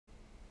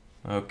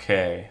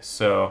Okay,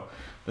 so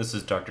this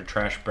is Dr.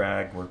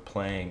 Trashbag. We're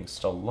playing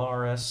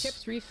Stellaris.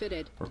 Ships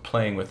refitted. We're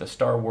playing with a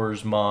Star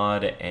Wars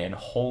mod, and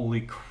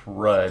holy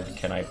crud,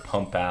 can I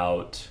pump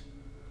out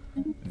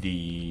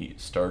the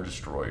Star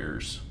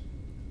Destroyers.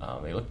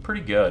 They look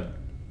pretty good.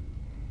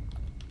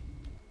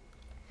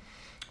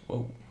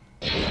 Whoa.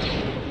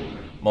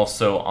 I'm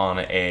also on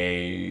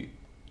a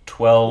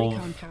 12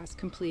 Recon pass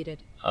completed.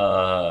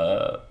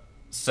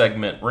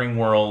 segment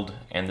Ringworld,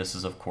 and this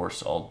is of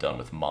course all done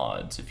with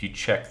mods. If you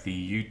check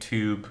the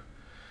YouTube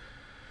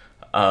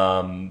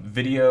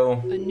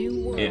video, A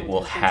new world it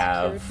will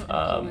has been secured have for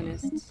our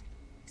colonists.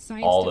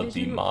 Science all of the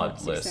Division mod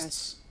reports lists,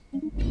 success.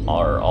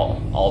 are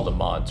all the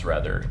mods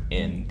rather,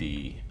 in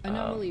the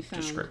Anomaly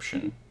found.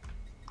 description.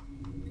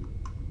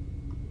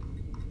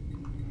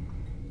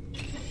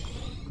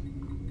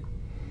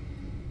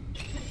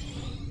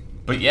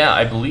 But yeah,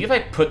 I believe I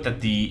put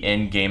that the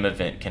end game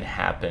event can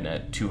happen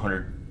at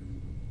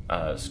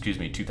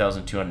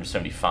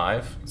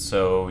 2,275.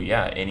 So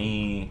yeah,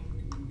 any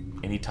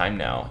time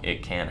now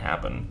it can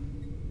happen.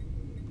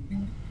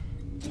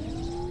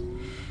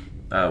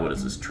 What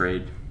is this,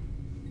 trade?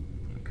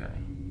 Okay.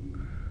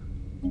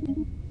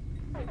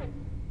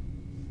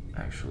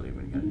 Actually,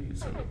 we gotta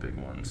use some of the big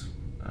ones.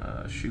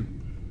 Shoot.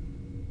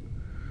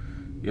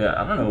 Yeah,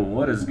 I don't know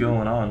what is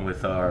going on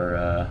with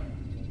our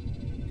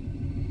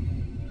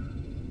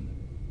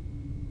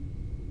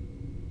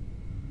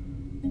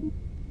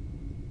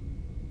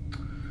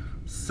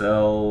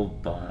sell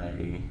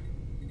by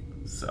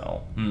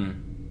sell.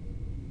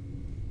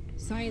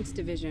 Science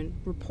Division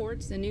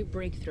reports a new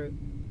breakthrough.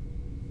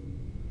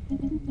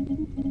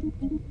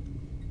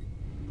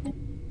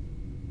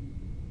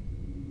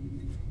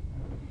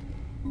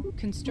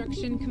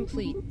 Construction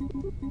complete.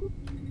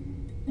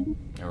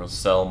 I will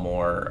sell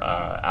more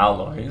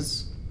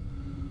alloys.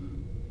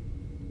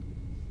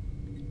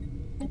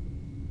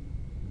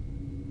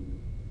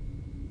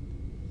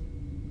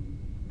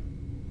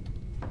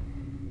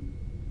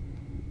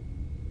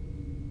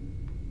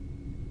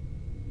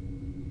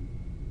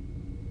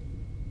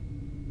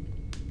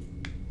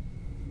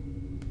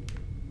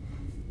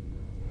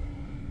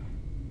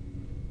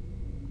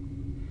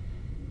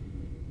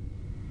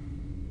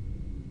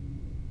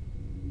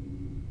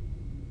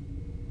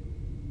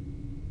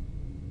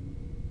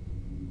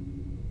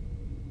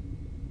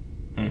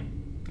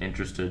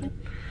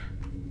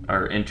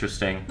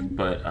 Interesting,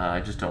 but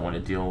I just don't want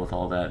to deal with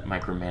all that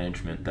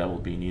micromanagement that will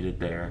be needed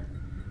there,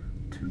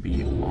 to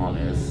be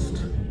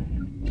honest.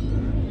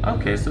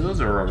 Okay, so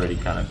those are already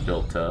kind of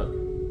built up.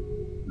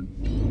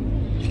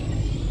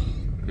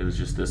 It was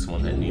just this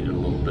one that needed a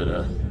little bit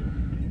of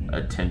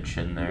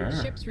attention there.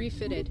 Ships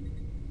refitted.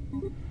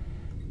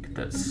 Get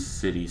that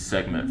city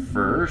segment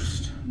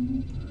first.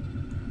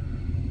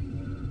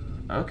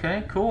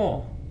 Okay,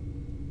 cool.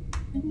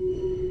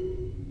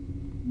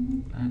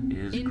 That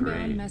is Inbound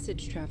great.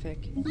 message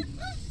traffic.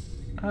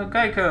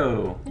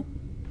 Geico.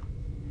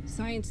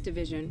 Science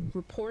Division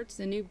reports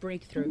a new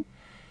breakthrough.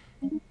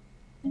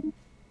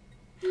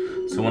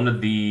 So one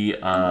of the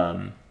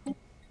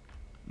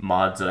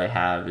mods that I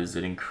have is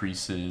it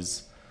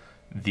increases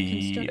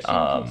the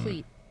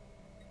complete.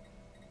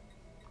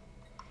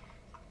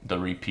 the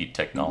repeat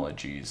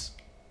technologies.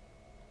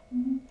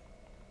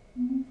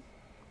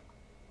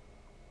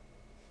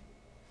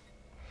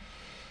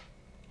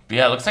 But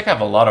yeah, it looks like I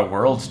have a lot of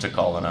worlds to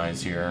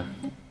colonize here.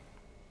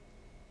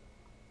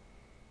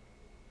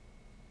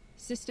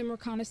 System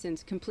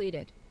reconnaissance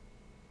completed.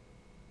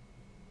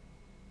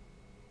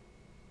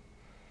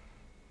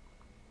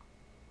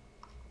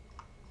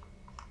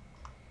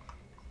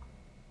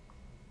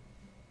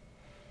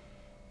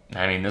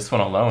 I mean, this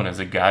one alone is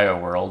a Gaia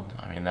world.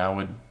 I mean,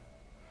 that'd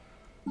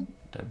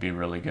be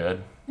really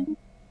good.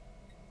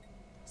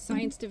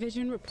 Science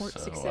Division reports So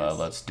success.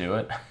 let's do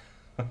it.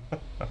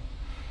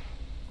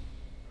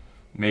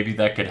 Maybe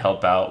that could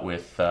help out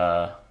with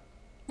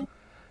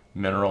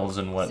minerals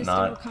and System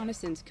whatnot.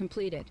 reconnaissance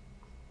completed.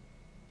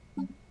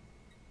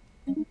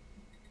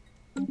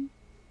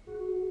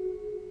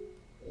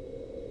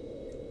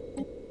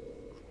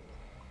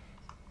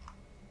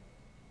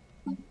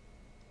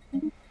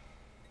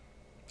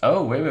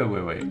 Oh, wait.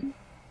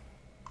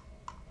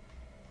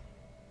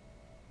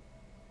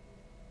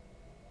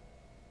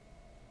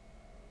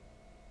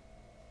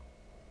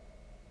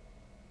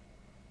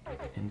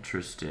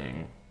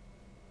 Interesting.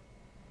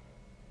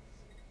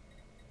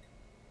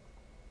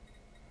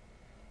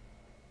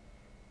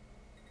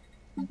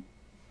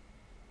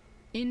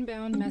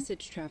 Inbound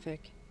message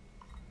traffic.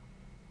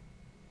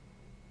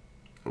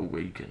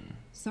 Awaken.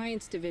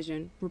 Science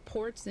Division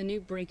reports a new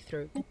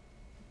breakthrough.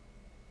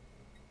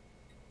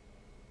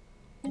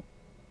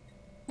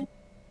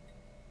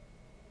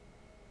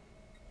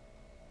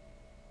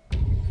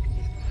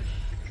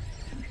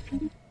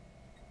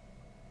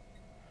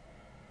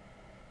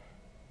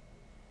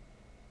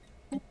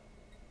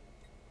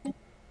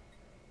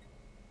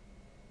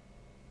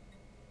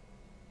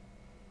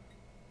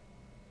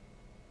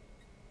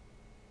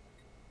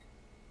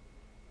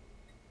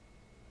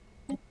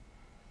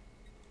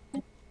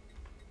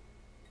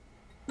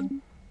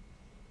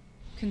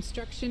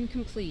 Construction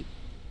complete.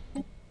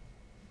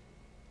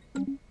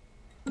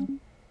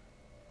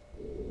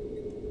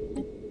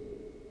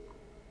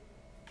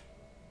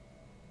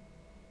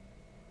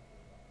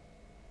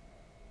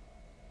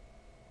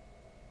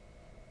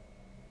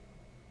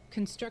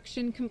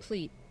 Construction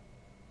complete.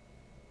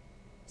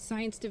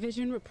 Science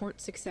Division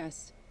reports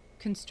success.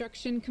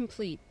 Construction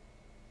complete.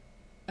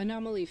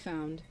 Anomaly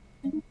found.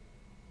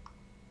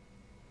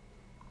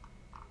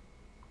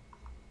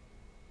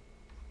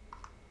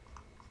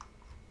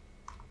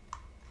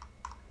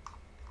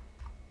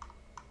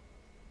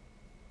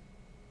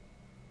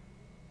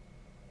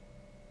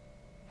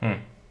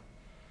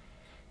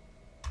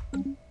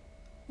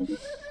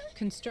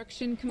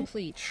 Construction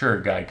complete.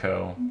 Sure,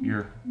 Geico.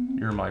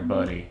 You're my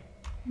buddy.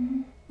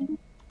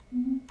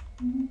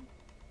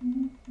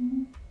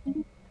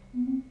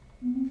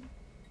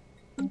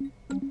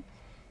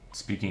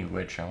 Speaking of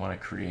which, I want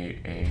to create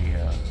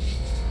a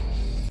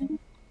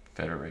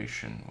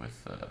federation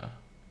with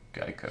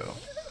Geico.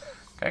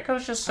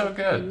 Geico's just so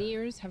good.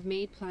 Pioneers have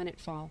made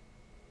planetfall.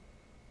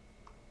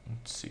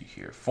 Let's see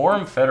here.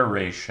 Forum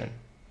Federation.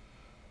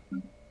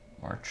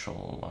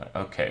 Marshall.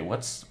 Okay,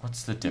 what's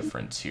the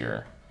difference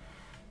here?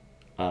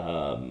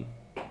 Oh,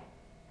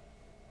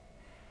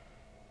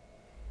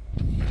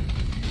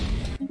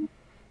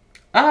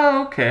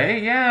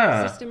 okay,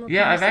 yeah.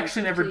 Yeah, I've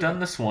actually never done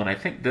this one. I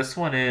think this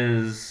one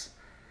is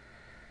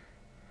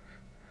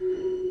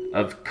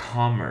of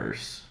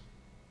commerce.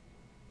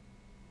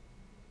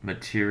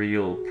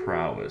 Material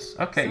prowess.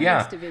 Okay,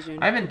 yeah.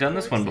 I haven't done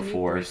this one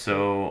before,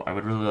 so I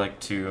would really like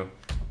to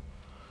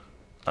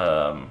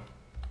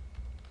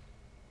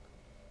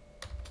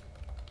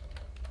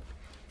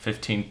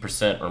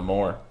 15% or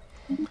more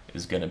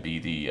is going to be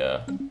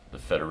the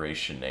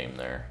Federation name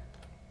there.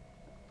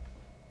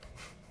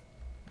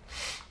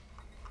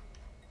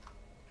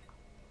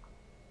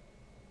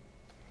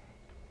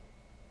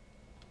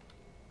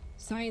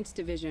 Science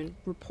Division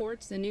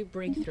reports a new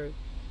breakthrough.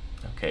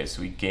 Okay,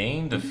 so we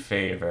gained a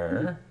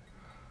favor.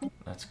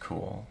 That's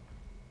cool.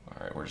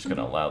 Alright, we're just going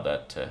to allow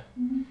that to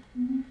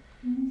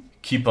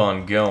keep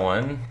on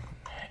going.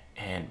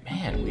 And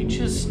man, we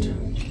just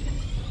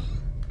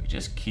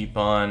keep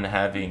on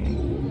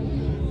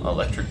having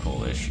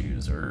electrical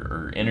issues,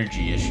 or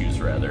energy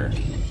issues rather.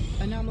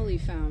 Anomaly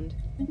found.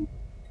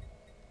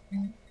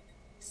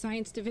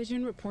 Science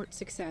Division reports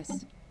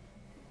success.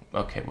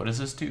 Okay, what does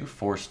this do?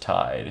 Force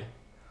tide.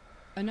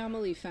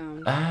 Anomaly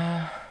found.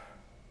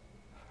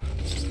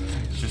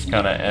 It's just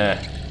kind of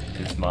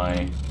is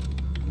my...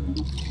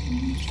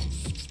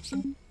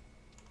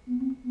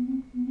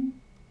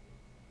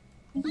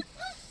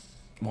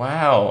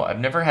 Wow, I've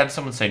never had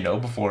someone say no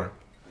before.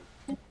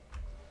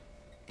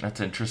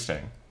 That's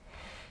interesting.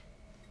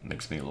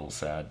 Makes me a little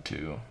sad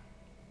too.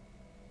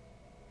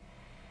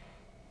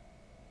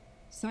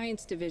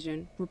 Science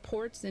Division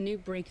reports a new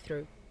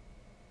breakthrough.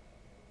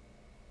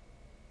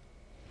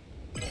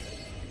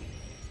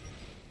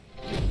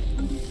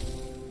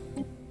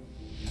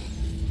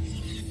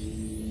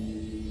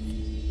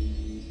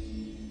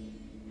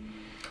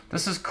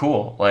 This is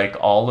cool. Like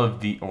all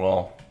of the,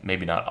 well,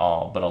 maybe not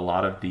all, but a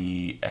lot of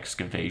the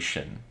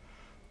excavation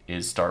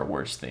is Star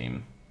Wars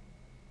theme.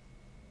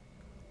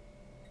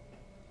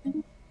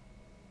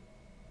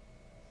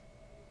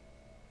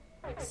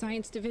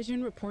 Science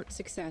Division reports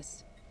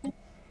success.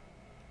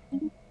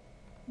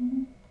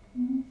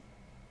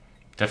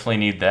 Definitely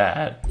need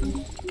that.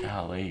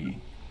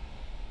 Golly.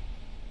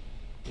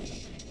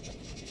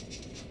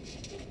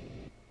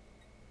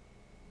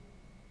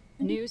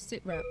 New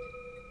sitrep.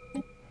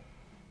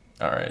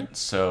 Alright,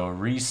 so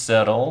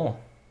resettle.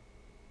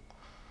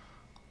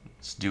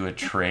 Let's do a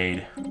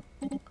trade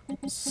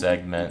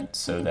segment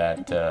so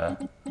that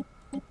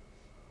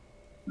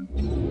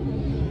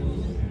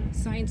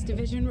Science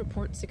Division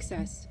reports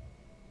success.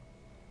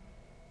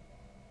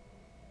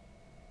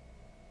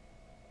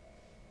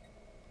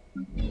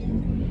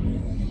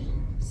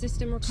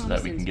 System reconnaissance so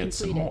that we can get completed.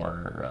 some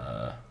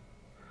more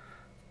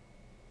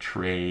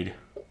trade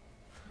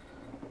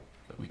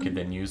that we could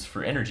then use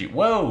for energy.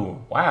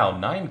 Whoa! Wow,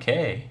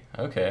 9K.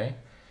 Okay.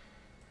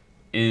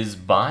 Is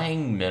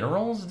buying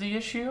minerals the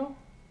issue?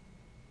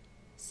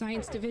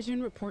 Science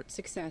Division reports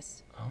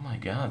success. Oh my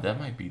god, that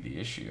might be the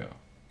issue.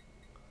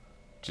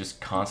 Just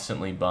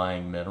constantly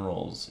buying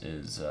minerals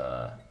is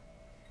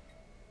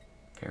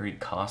very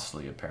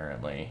costly,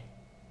 apparently.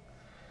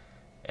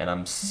 And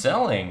I'm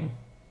selling...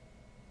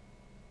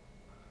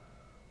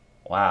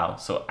 Wow,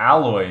 so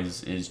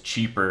alloys is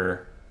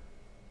cheaper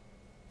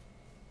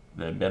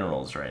than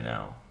minerals right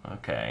now.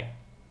 Okay.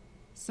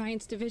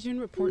 Science Division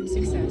reports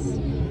success.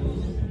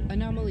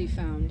 Anomaly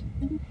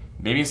found.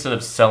 Maybe instead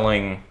of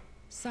selling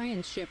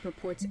Science ship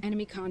reports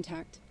enemy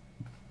contact.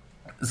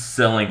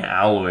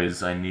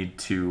 alloys, I need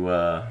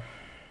to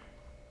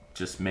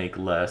just make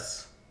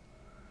less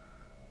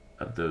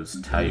of those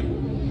type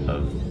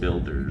of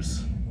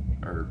builders,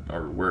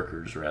 or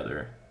workers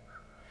rather.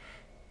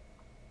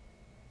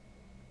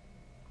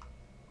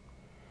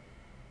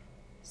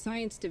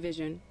 Science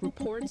Division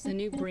reports a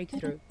new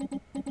breakthrough.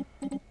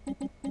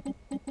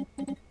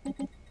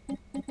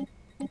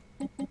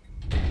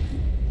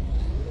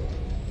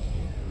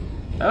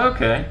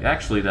 Okay,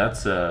 actually,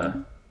 that's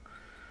another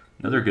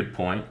good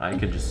point. I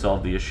can just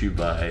solve the issue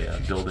by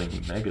building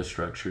mega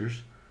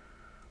structures.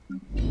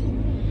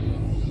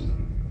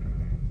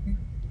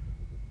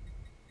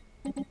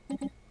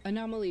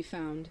 Anomaly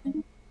found.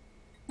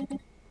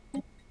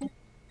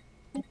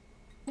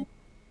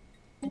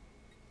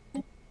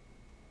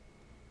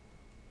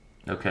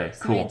 Okay,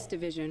 cool. Science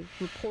Division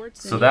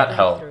reports. So that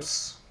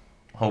helps.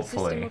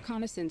 Hopefully. System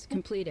reconnaissance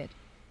completed.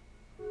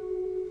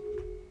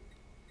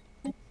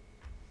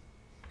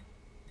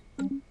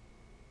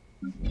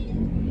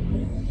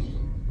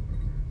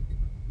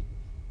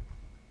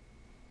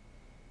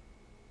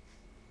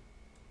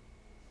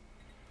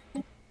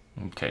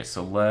 Okay,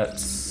 so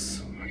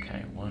let's...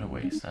 Okay, what a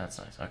waste. That's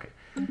nice. Okay.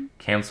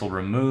 Cancel,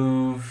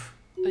 remove.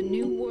 A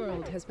new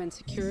world has been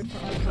secured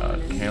for our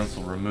colonists.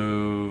 Cancel,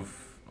 remove.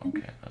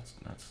 Okay, that's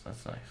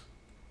nice.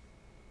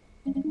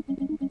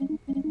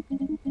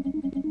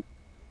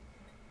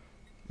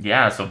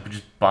 Yeah, so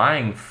just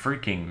buying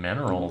freaking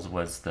minerals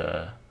was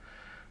the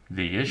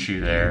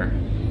issue there.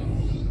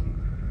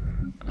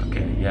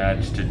 Okay, yeah, I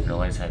just didn't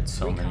realize I had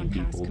so many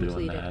people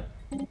doing that.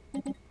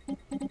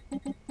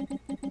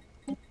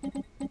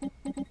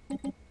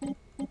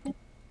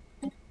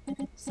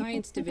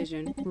 Science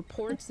Division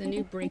reports a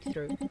new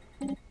breakthrough.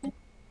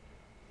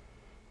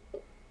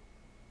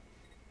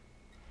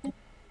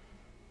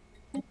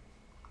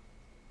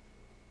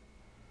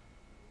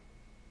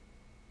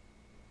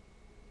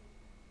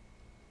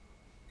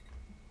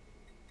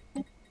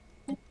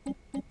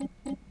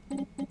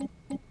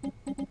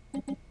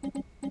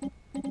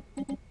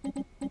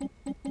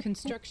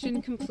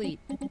 Construction complete.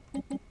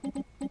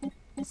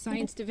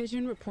 Science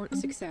Division report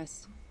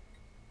success.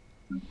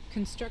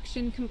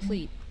 Construction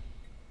complete.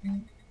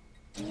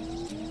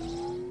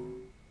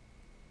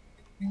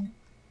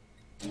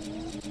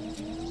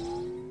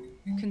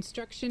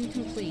 Construction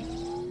complete.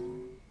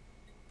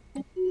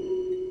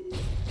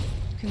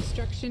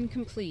 Construction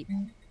complete.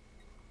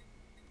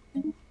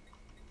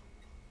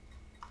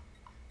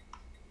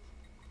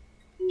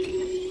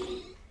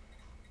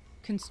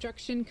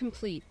 Construction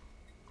complete.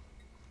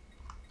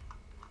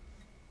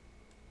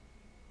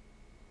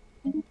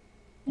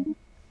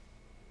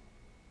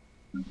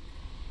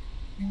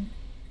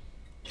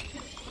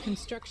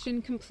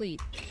 Construction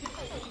complete.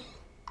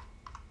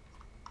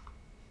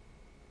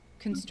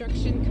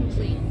 Construction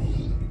complete.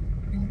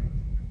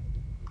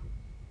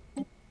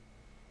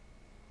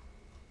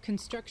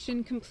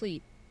 Construction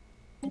complete.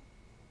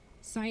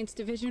 Science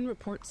Division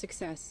report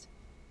success.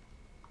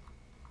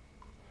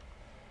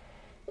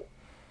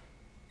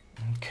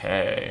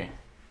 Okay.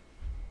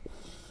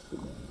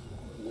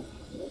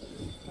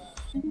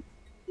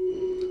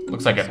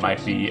 Looks like it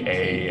might be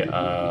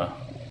a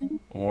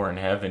war in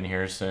heaven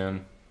here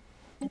soon.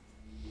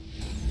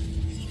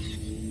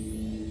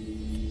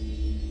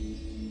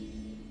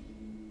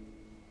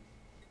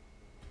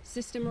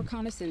 System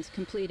reconnaissance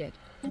completed.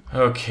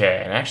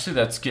 Okay, and actually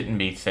that's getting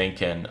me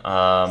thinking.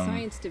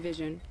 Science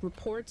Division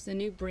reports a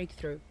new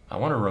breakthrough. I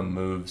want to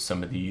remove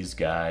some of these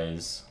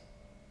guys.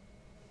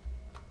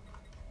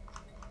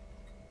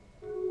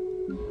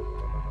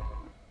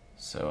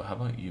 So how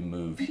about you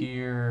move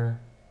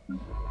here?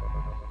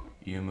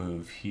 You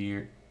move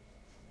here.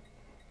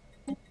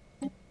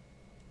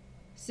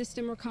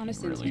 System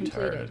reconnaissance I'm really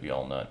completed. tired of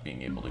y'all not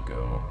being able to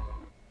go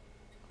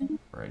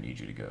where I need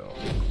you to go.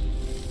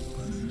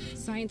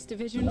 Science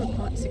Division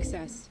report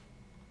success.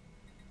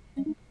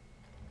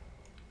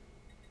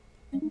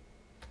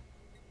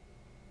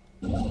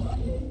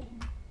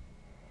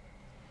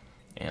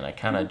 And I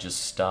kind of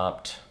just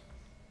stopped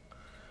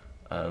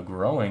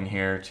growing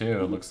here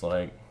too, it looks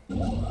like.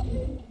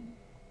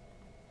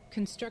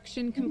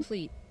 Construction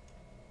complete.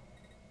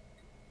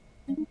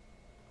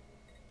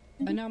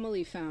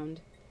 Anomaly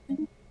found.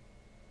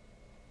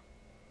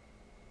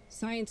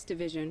 Science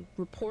Division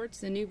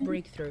reports a new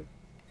breakthrough.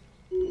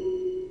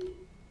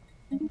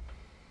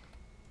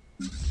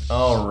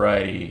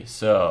 Alrighty,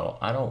 so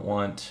I don't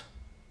want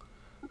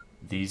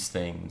these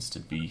things to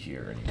be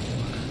here anymore.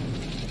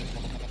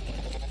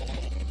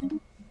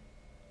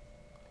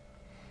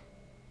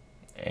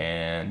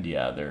 And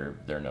yeah,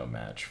 they're no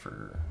match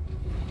for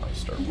my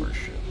Star Wars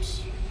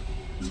ships.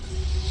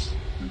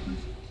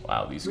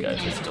 Wow, these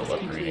guys are still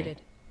upgrading.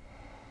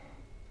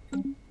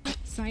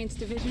 Science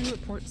Division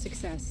report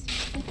success.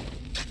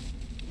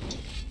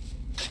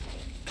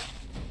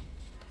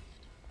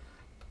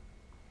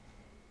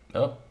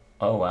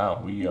 Oh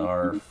wow, we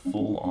are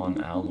full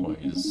on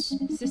alloys.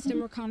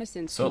 System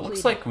reconnaissance So it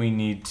looks like we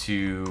need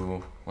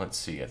to, let's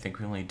see, I think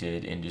we only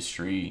did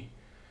Industry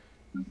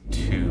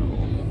 2.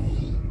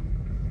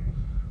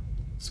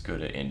 Let's go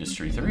to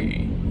Industry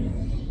 3.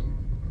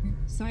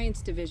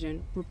 Science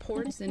Division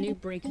reports a new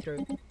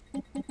breakthrough.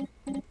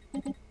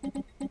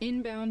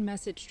 Inbound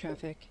message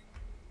traffic.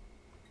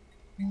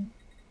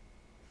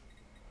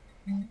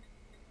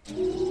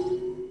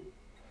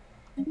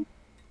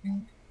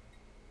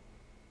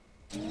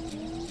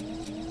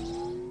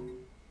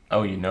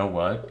 Oh, you know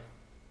what?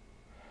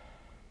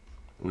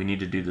 We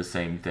need to do the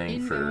same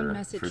thing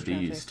for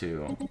these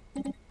too.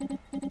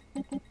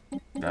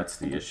 That's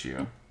the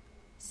issue.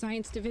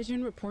 Science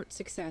Division reports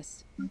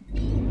success.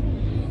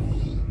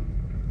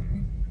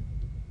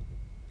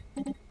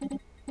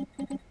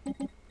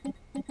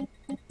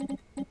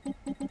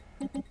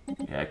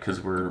 Yeah,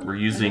 because we're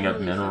using up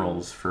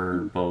minerals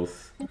for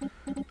both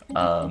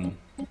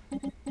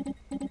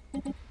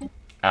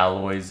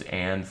alloys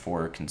and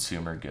for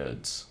consumer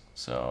goods.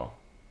 So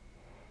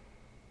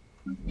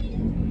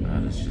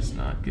that is just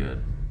not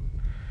good.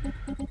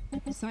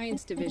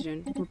 Science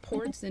Division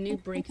reports a new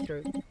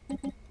breakthrough.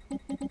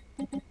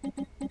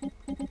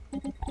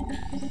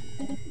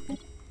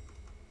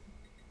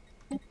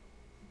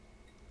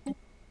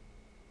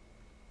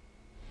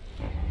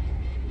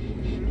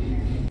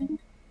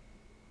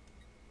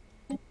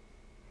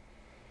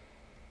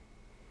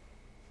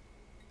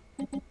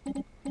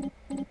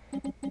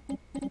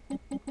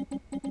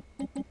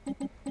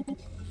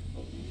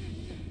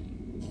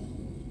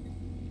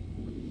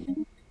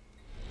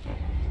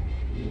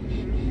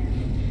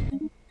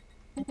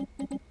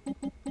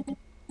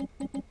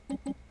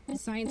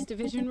 Science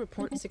Division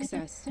reports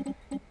success.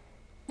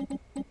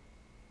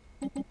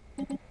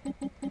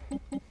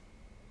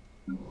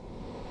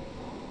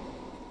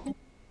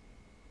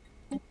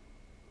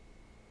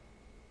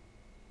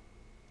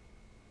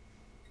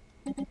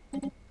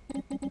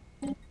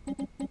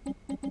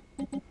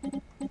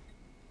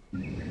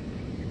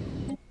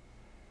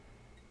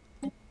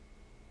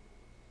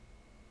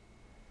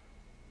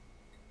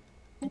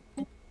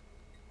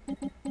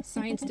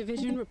 Science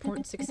Division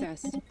reports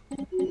success.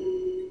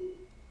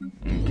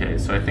 Okay,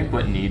 so I think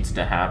what needs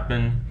to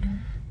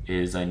happen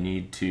is I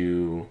need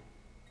to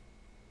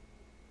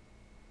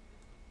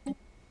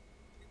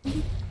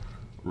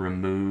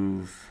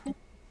remove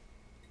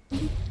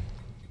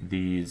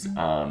these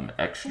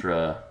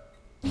extra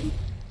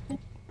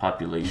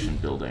population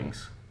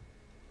buildings.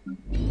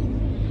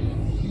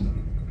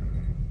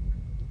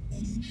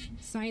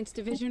 Science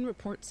Division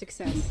reports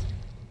success.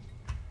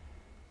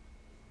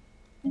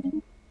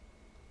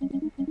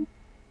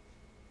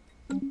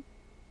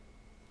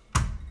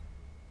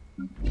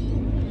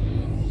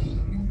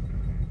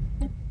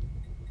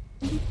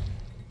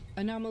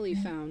 Anomaly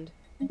found.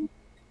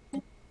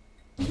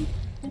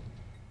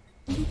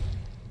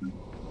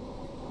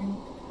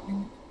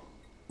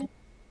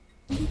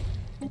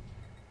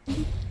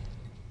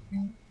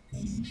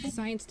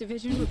 Science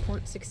Division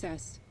reports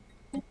success.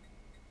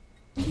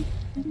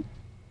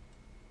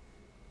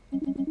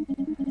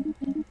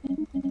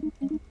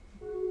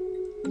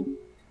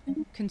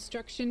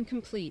 Construction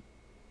complete.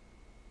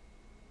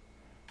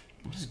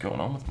 What is going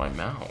on with my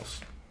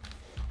mouse?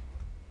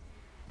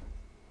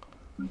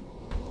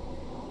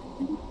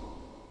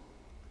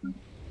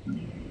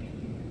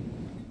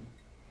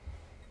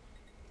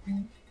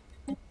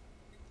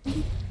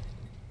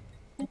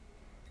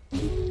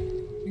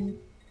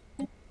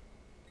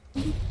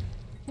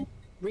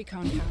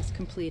 Recon pass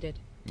completed.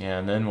 Yeah,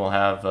 and then we'll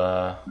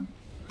have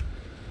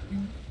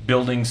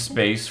building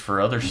space for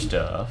other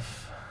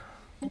stuff.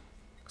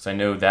 Because I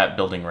know that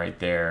building right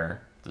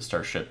there, the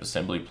Starship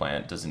Assembly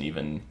Plant, doesn't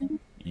even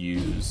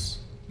use...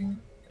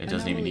 It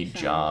doesn't even need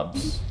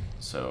jobs,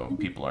 so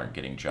people aren't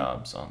getting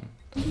jobs on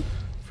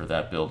for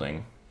that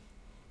building.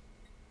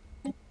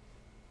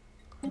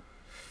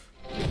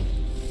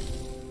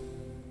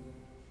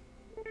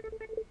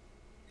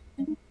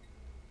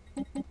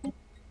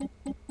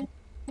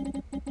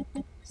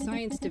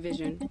 Science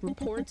Division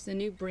reports a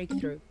new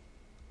breakthrough.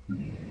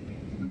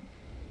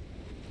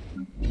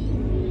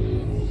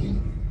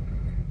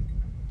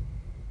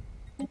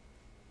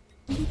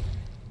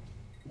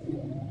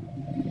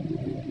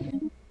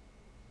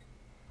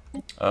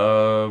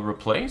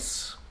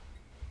 Replace?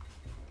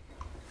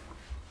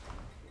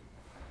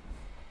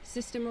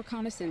 System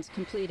reconnaissance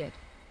completed.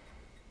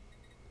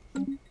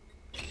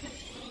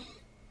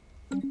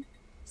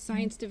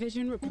 Science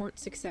Division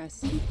reports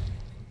success.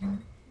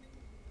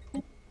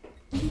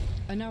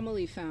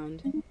 Anomaly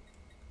found.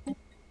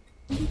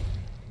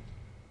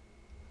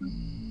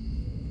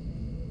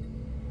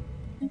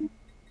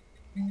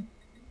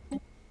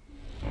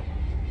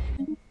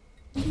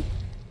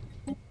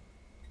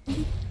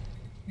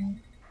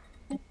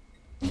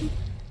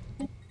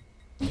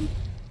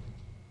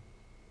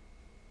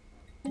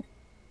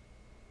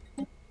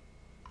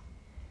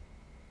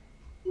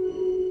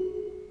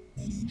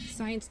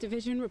 Science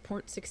Division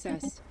reports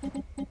success.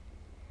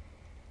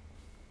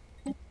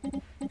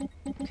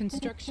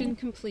 Construction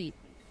complete.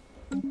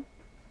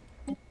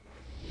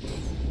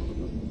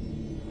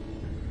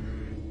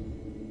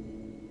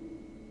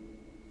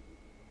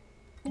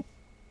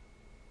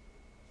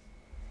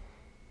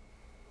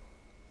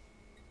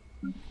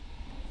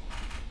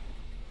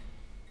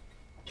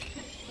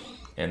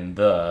 And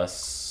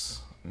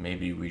thus,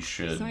 maybe we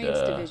should Science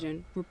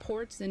Division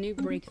reports a new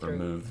breakthrough.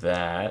 remove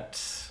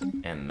that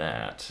and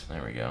that.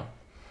 There we go.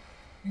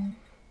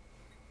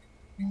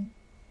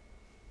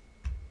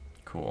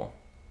 Cool.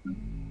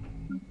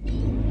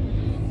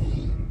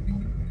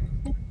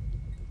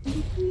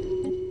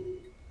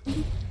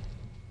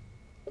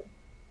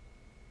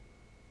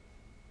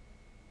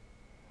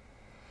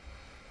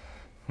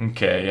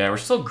 Okay, yeah, we're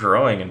still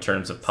growing in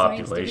terms of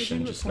Science population,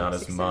 division just not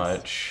reports as success.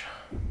 much.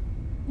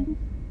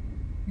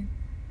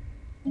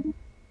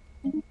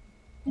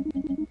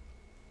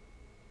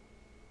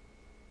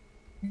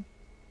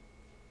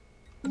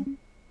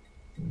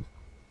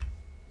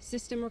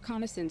 System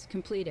reconnaissance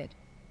completed.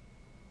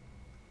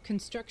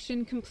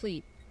 Construction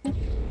complete.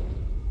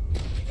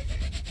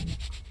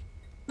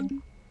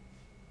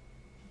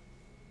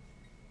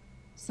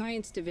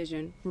 Science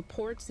division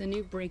reports a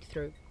new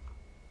breakthrough.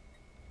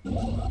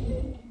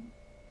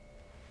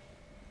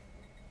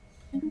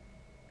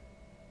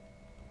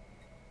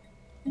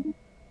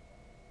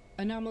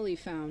 Anomaly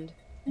found.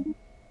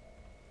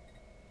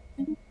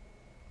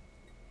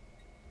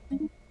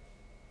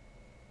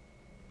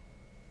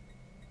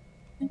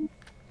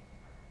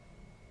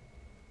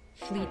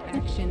 Fleet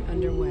action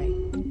underway.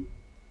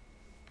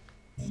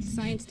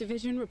 Science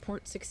division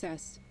reports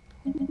success.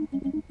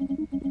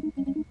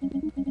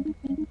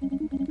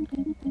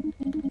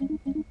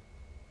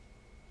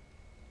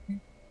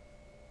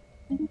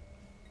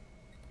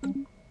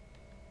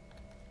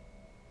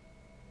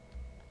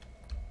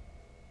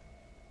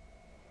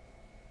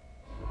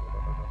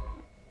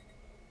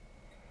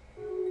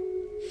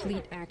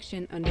 Fleet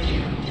action underway.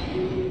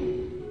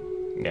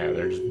 Yeah,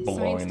 they're just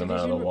blowing Science them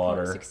out of the division reports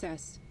water.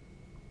 success.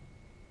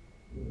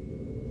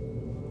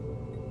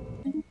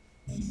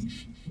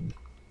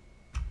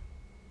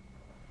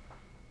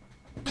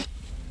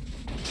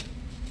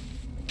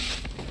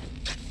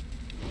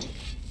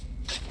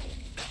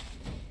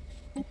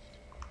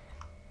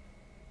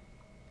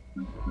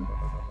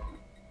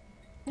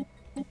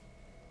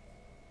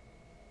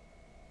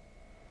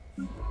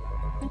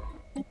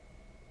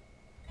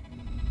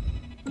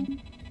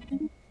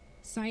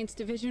 Science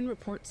division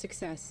reports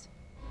success.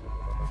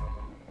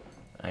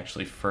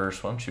 Actually,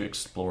 first, why don't you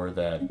explore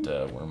that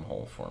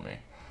wormhole for me?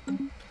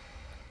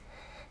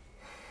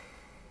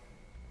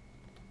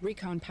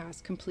 Recon pass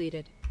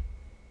completed.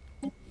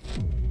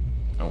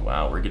 Oh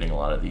wow, we're getting a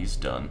lot of these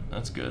done.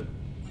 That's good.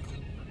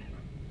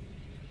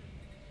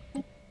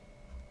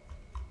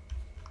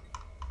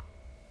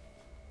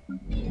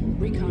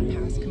 Recon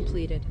pass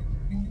completed.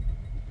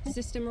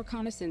 System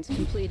reconnaissance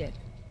completed.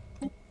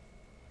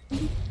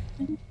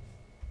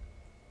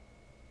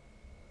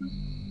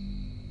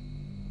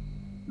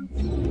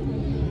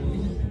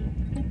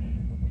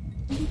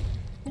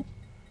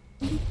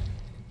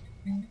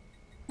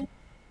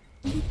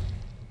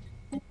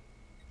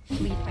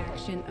 Fleet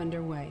action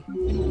underway.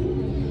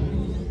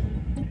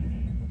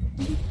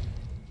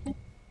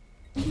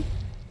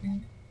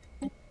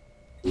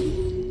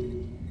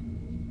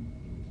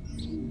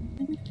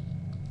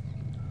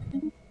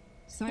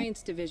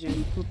 Science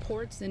division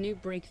reports a new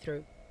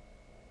breakthrough.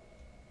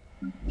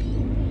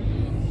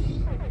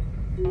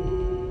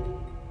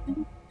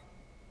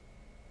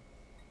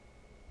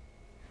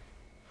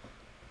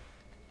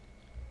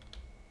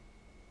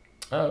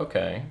 Oh,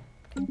 okay.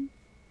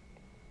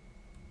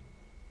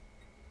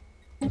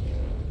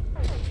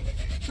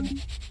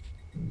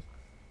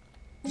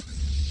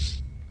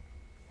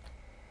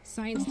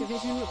 Science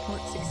division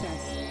reports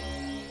success.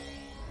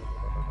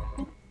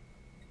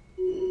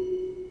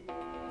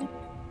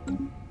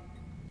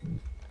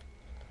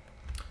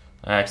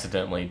 I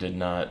accidentally did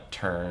not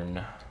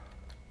turn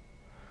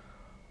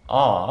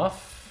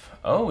off.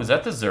 Oh, is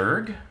that the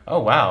Zerg? Oh,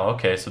 wow.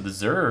 Okay, so the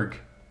Zerg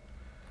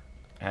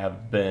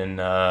have been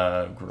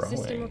growing.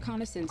 System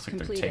reconnaissance Looks like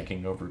completed. they're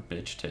taking over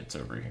bitch tits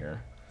over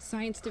here.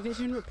 Science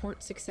division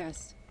reports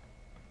success.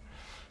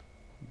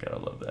 Gotta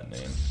love that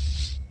name.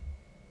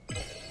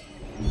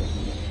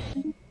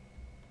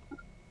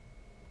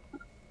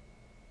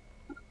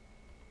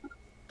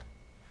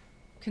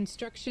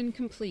 Construction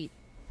complete.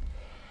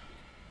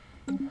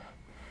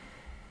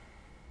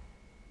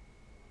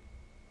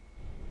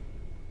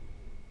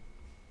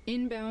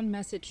 Inbound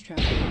message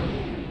traffic.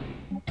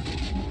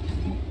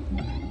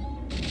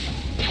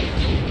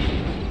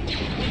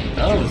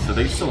 Oh, so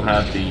they still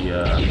have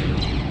the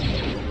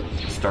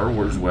Star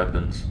Wars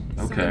weapons.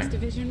 Okay. Science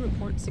division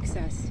reports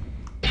success.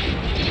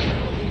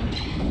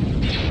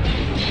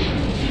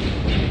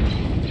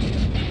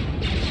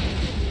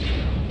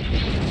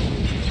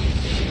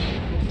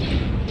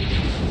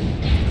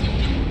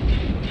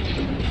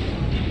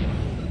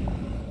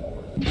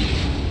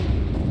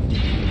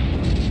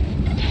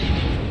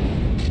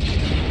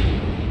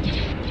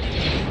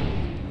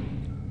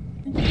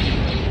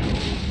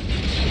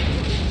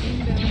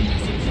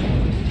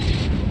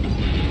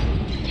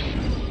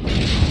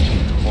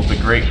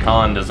 Great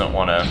Khan doesn't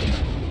want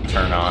to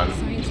turn on,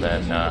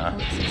 then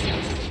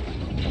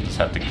we'll just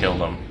have to kill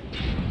them.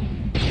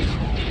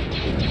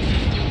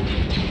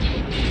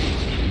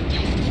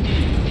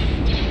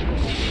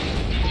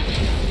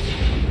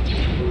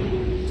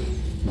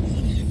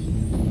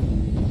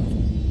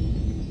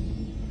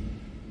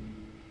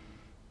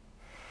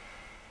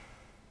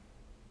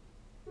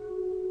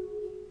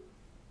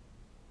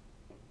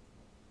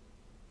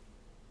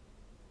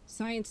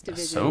 Science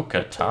division Ahsoka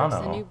reports a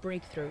Tano. new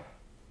breakthrough.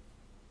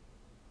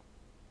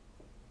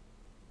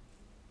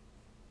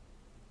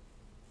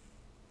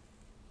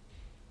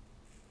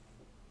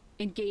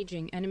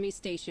 Engaging enemy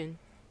station.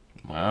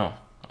 Wow.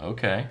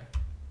 Okay.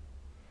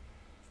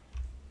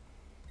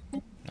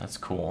 That's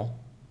cool.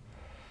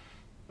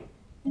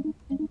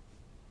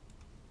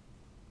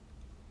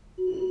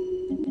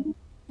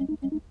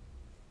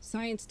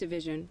 Science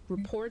Division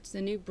reports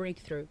a new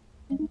breakthrough.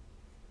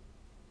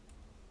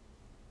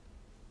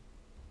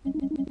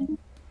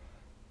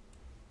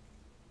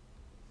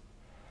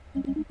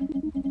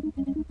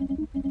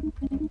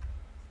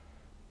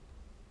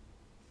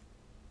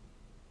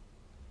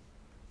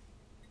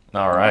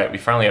 All right, we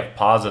finally have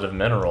positive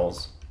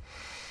minerals.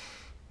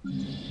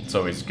 It's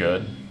always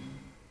good.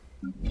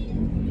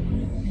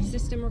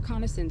 System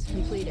reconnaissance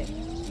completed.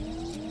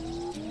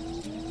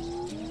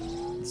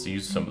 Let's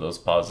use some of those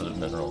positive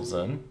minerals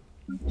then.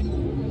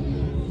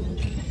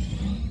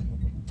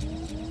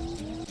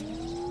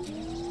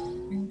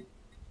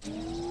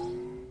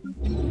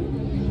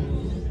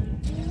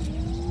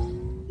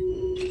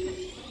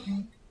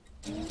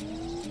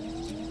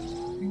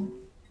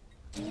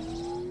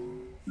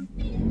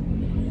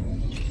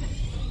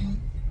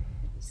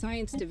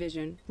 Science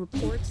Division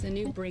reports a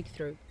new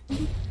breakthrough. I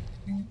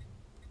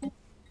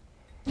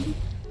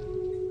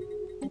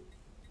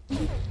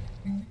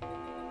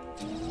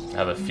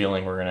have a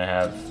feeling we're gonna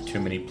have too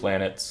many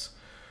planets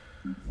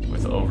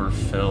with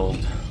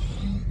overfilled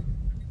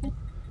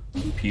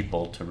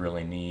people to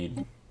really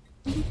need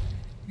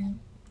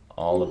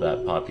all of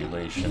that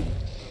population.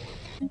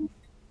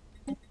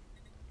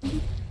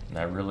 And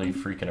I really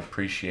freaking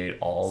appreciate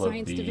all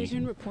Science of the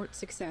Division report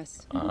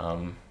success.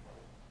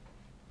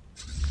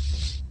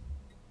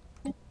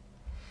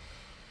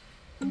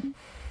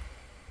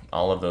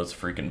 all of those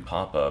freaking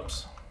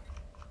pop-ups.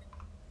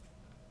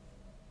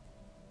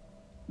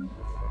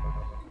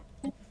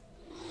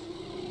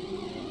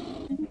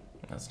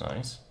 That's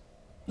nice.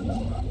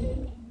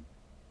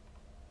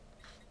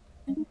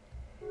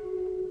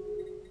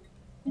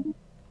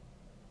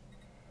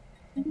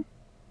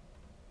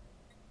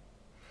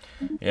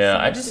 Yeah,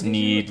 I just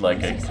need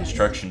like a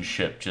construction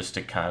ship just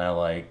to kind of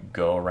like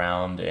go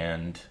around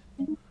and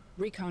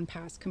Recon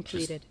pass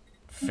completed.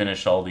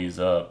 finish all these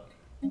up.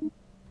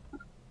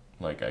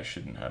 Like I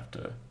shouldn't have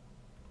to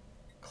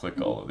click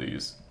all of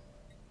these.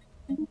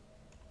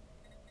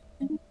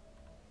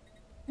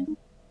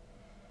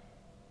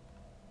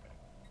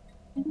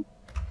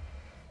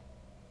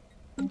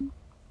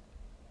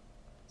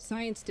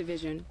 Science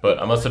Division.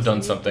 But I must have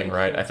done something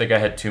right. I think I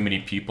had too many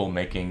people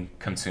making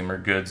consumer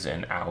goods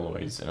and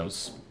alloys, and I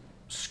was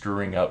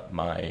screwing up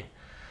my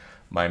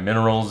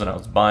minerals, and I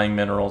was buying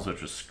minerals,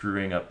 which was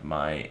screwing up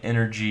my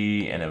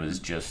energy, and it was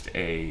just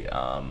a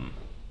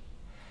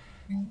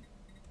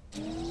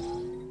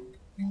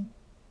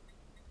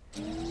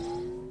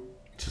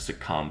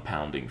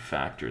compounding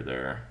factor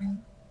there.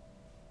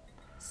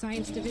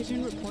 Science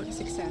Division report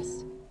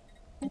success.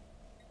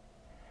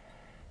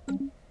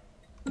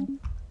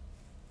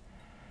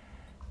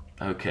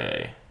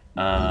 Okay.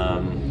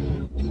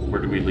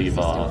 Where do we leave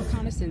System off?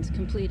 reconnaissance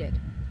completed.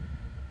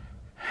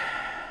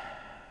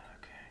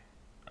 Okay.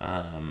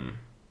 I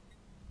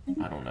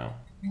don't know.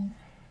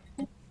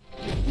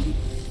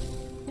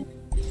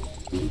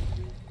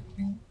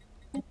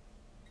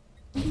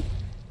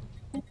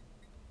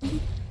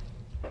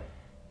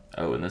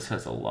 Oh, and this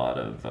has a lot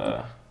of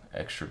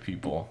extra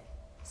people.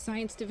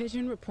 Science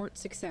Division report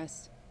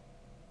success.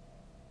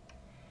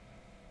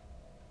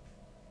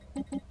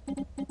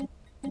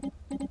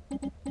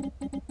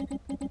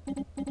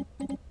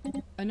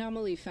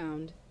 Anomaly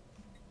found.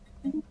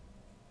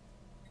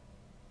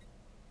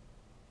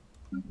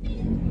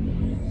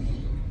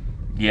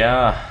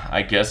 Yeah,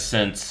 I guess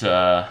since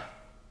that's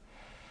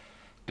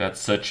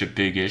such a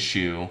big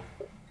issue,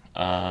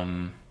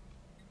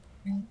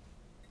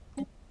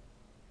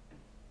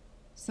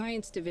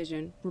 Science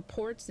Division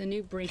reports a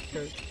new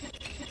breakthrough.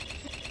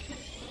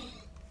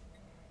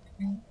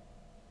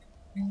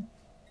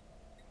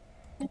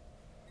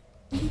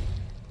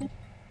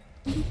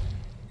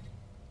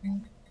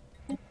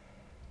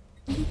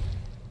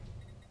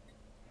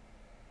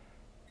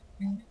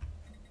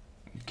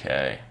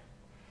 okay.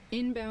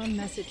 Inbound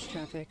message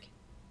traffic.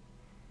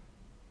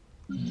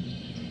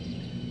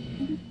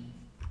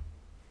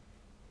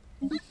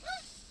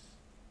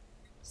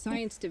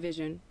 Science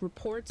Division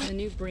reports a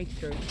new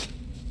breakthrough.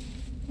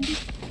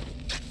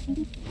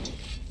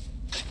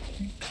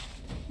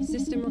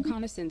 System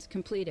reconnaissance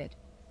completed.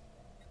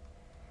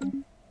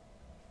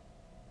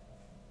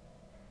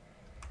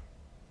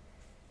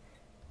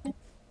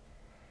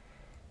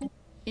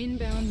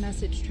 Inbound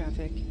message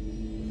traffic.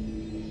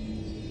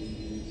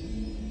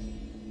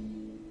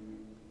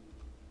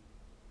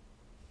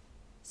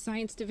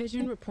 Science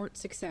Division report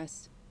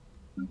success.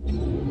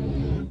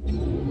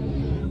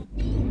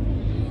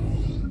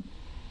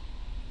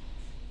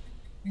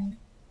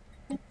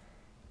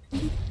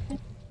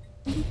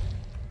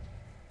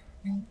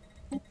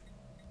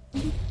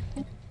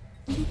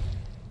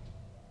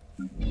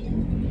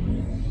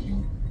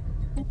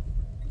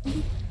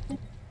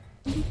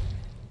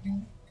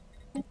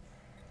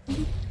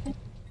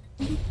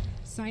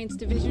 Science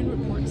Division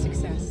report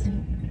success.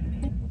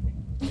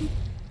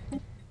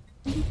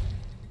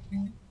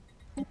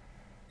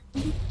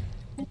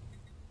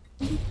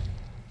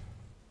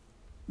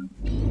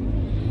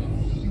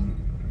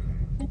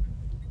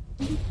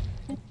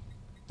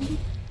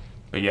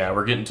 But yeah,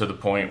 we're getting to the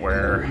point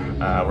where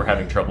we're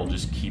having trouble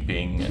just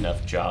keeping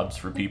enough jobs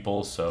for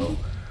people, so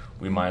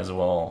we might as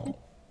well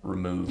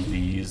remove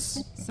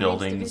these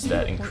buildings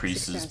that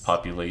increases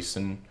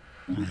population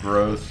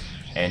growth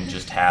and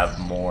just have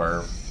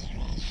more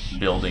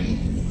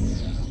building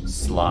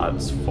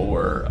slots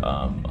for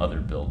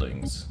other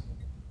buildings.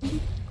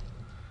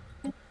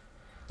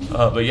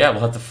 But yeah,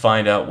 we'll have to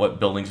find out what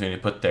buildings we need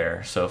to put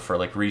there. So for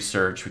like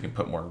research, we can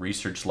put more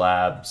research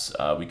labs.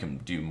 We can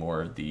do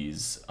more of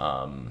these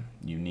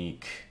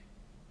unique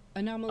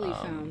Anomaly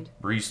found.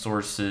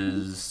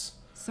 Resources.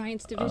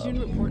 Science Division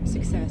report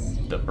success.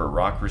 The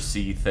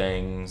bureaucracy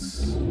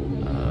things.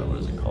 What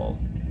is it called?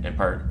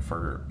 Empire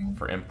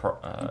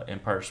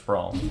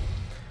Sprawl.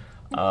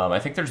 I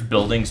think there's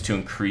buildings to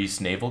increase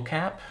naval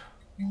cap.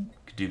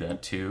 Could do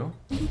that too.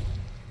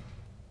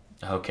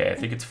 Okay, I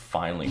think it's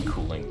finally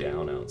cooling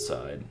down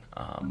outside.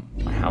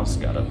 My house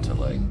got up to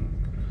like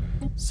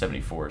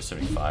 74,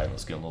 75. It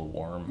was getting a little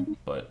warm,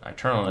 but I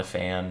turned on a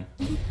fan.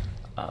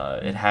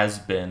 It has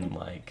been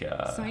like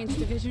Science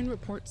Division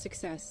report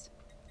success.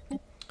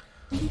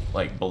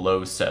 Like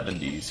below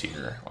 70s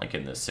here, like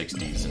in the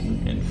 60s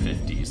and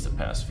 50s the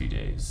past few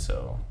days.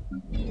 So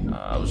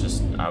I was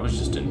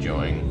just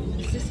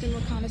enjoying System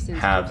reconnaissance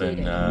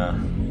having a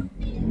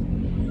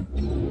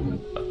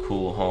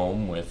cool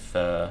home with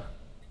the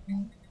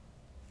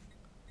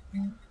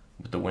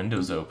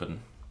windows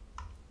open.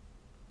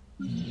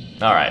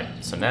 All right,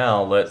 so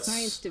now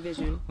Science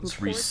Division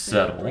let's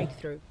resettle.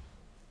 Breakthrough.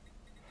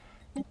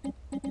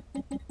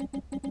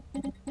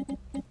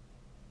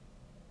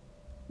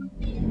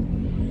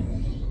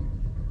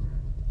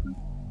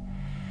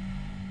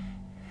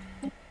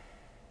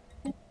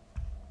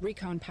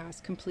 Recon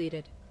pass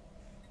completed.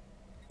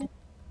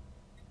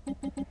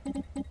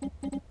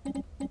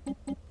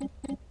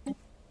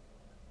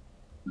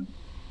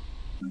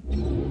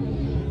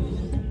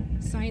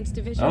 Science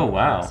Division. Oh,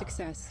 wow.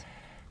 Success.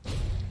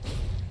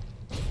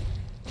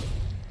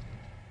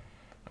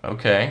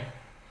 Okay.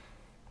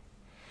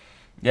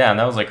 Yeah, and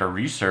that was like a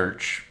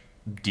research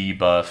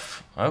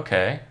debuff.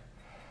 Okay.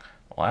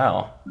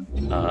 Wow.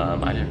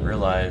 I didn't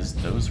realize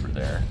those were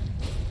there.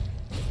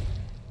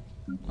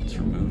 Let's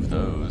remove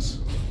those.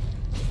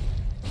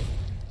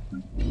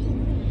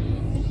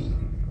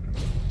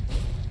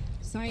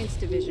 Science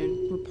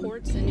Division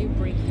reports a new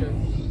breakthrough.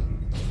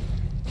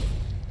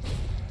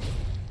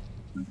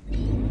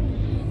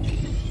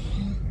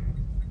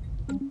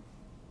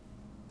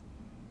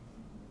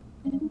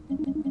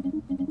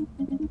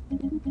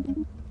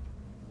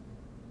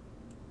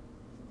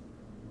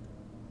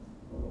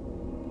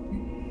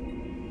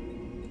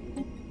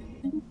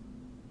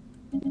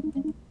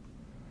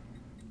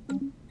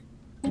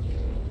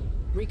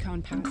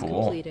 Recon pass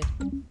completed.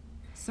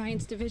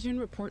 Science Division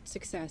report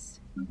success.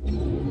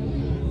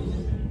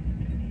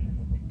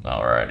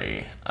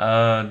 Alrighty.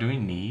 Do we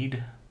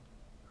need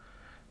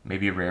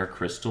maybe rare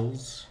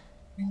crystals?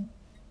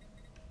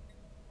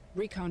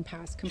 Recon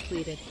pass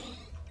completed.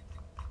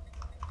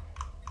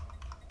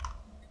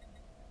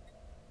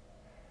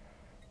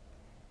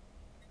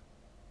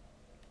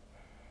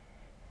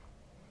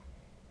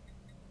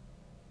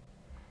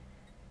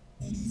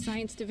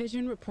 Science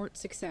Division report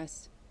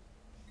success.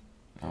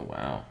 Oh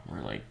wow,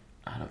 we're like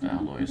out of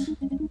alloys.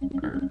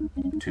 Or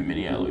too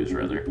many alloys,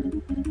 rather.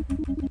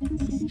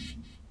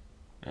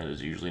 That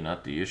is usually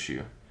not the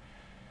issue.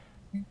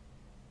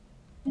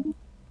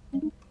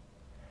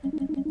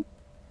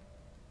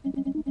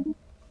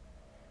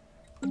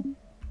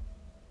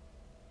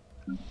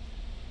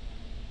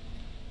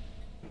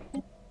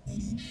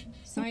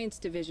 Science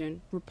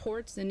Division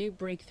reports a new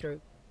breakthrough.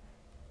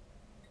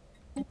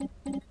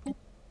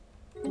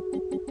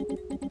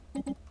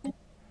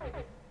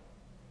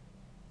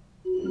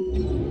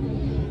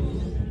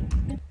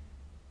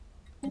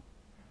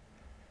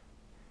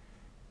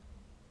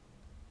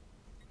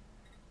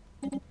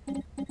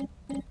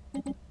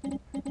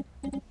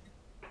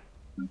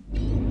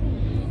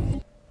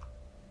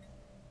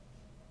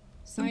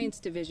 Science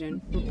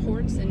Division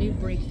reports a new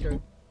breakthrough.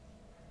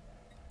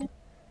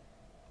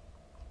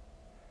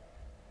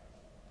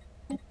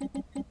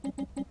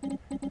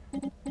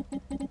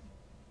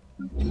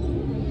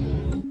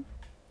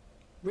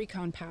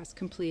 Recon pass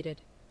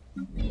completed.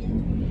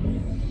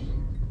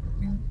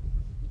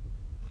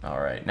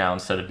 Alright, now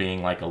instead of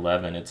being like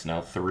 11, it's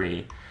now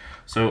 3.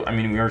 So, I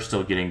mean, we are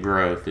still getting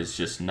growth. It's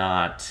just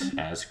not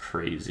as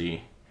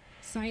crazy.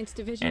 Science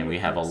Division and we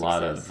have a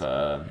lot success.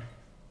 of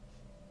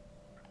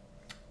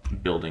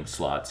building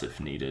slots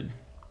if needed.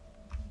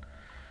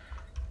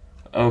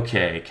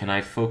 Okay, can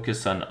I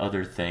focus on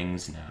other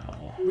things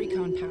now?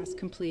 Recon pass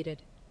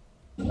completed.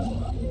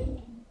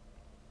 That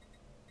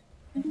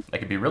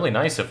could be really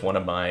nice if one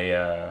of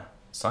my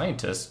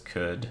scientists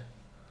could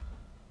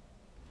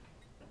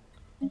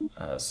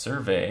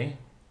survey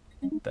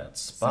that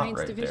spot Science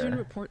right Division there.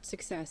 report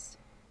success.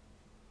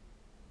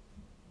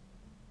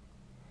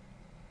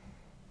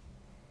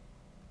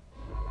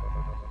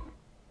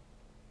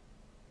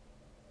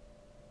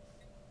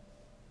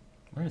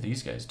 What are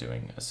these guys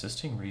doing?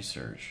 Assisting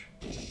research.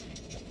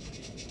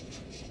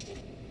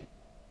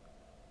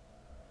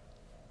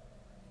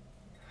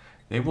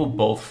 They will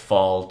both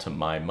fall to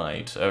my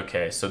might.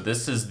 Okay, so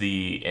this is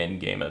the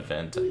endgame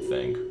event, I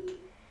think.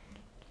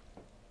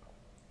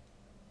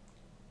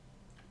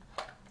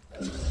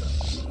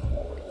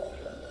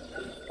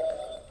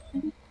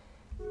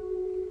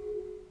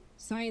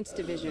 Science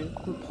Division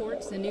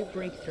reports a new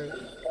breakthrough.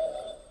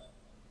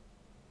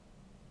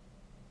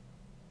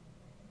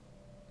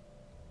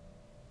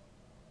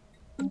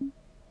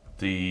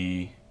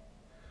 The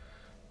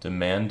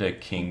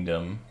Demanda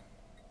Kingdom.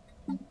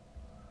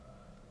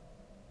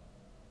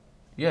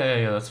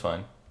 Yeah, that's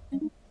fine.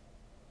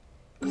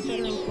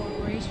 Federal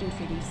Corporation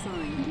City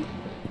signed.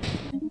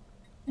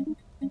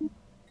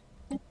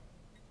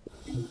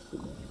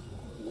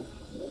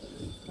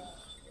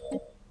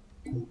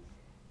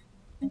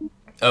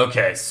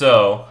 Okay,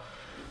 so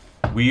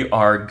we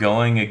are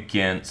going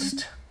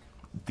against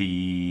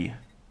the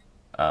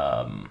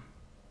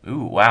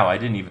ooh, wow, I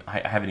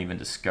haven't even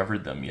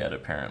discovered them yet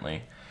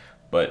apparently.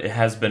 But it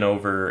has been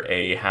over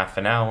a half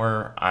an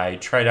hour. I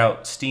tried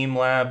out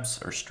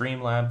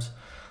Streamlabs.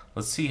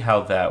 Let's see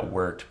how that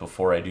worked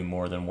before I do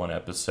more than one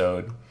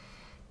episode.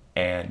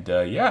 And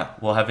yeah,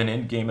 we'll have an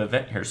in-game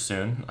event here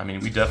soon. I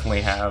mean, we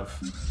definitely have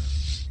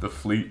the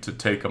fleet to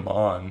take them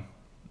on.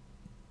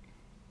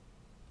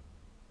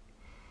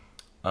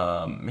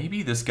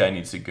 Maybe this guy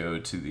needs to go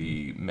to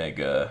the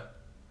mega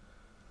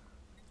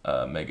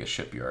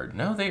shipyard.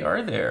 No, they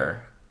are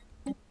there.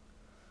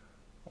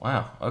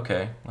 Wow,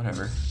 okay,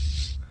 whatever.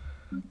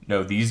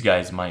 No, these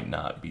guys might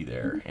not be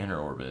there. Inner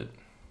orbit.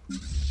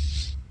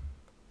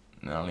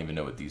 I don't even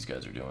know what these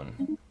guys are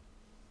doing.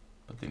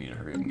 But they need to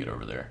hurry up and get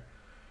over there.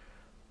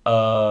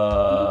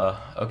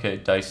 Okay,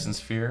 Dyson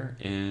Sphere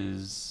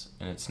is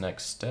in its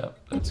next step.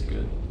 That's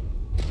good.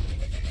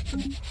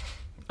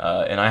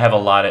 And I have a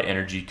lot of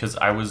energy because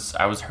I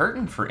was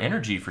hurting for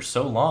energy for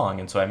so long,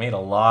 and so I made a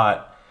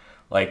lot,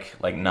 like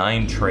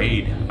 9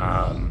 trade,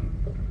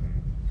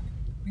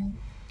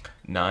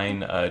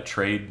 9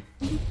 trade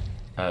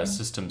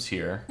systems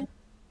here.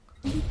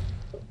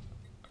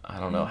 I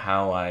don't know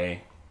how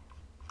I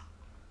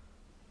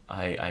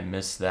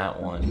missed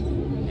that one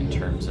in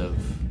terms of,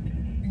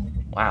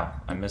 wow,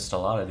 I missed a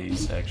lot of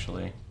these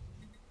actually.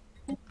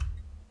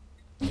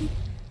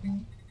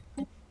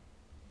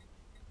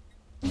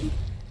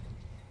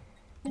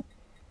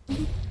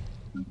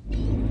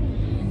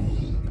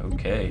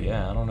 Okay,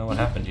 yeah, I don't know what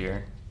happened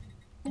here.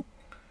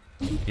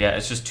 Yeah,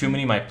 it's just too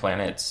many of my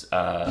planets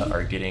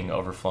are getting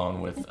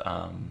overflown with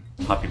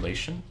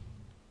population,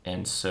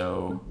 and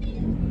so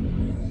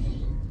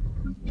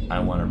I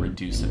want to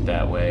reduce it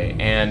that way.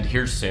 And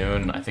here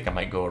soon, I think I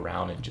might go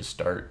around and just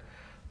start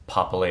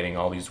populating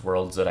all these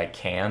worlds that I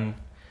can.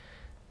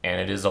 And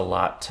it is a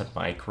lot to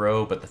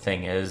micro, but the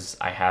thing is,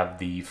 I have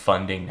the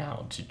funding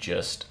now to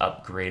just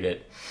upgrade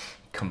it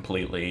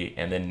completely.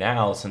 And then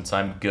now, since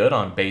I'm good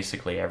on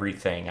basically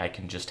everything, I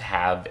can just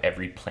have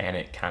every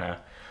planet kind of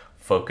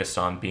focused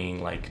on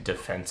being like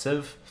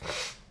defensive.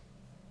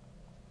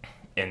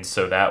 And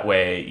so that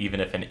way, even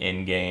if an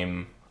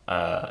in-game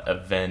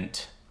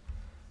event,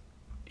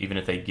 even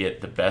if they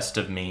get the best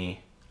of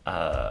me,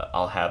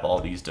 I'll have all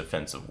these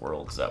defensive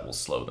worlds that will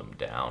slow them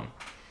down.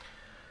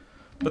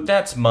 But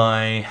that's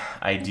my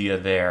idea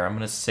there. I'm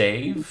going to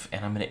save,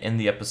 and I'm going to end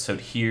the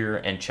episode here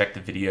and check the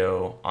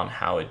video on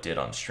how it did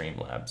on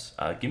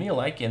Streamlabs. Give me a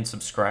like and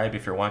subscribe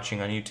if you're watching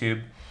on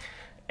YouTube,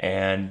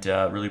 and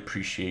really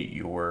appreciate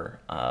your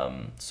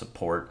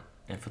support.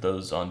 And for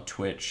those on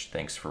Twitch,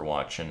 thanks for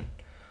watching.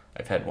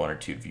 I've had 1 or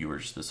 2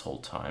 viewers this whole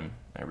time.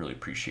 I really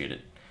appreciate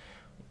it.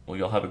 Well,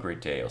 y'all have a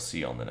great day. I'll see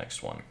you on the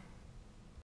next one.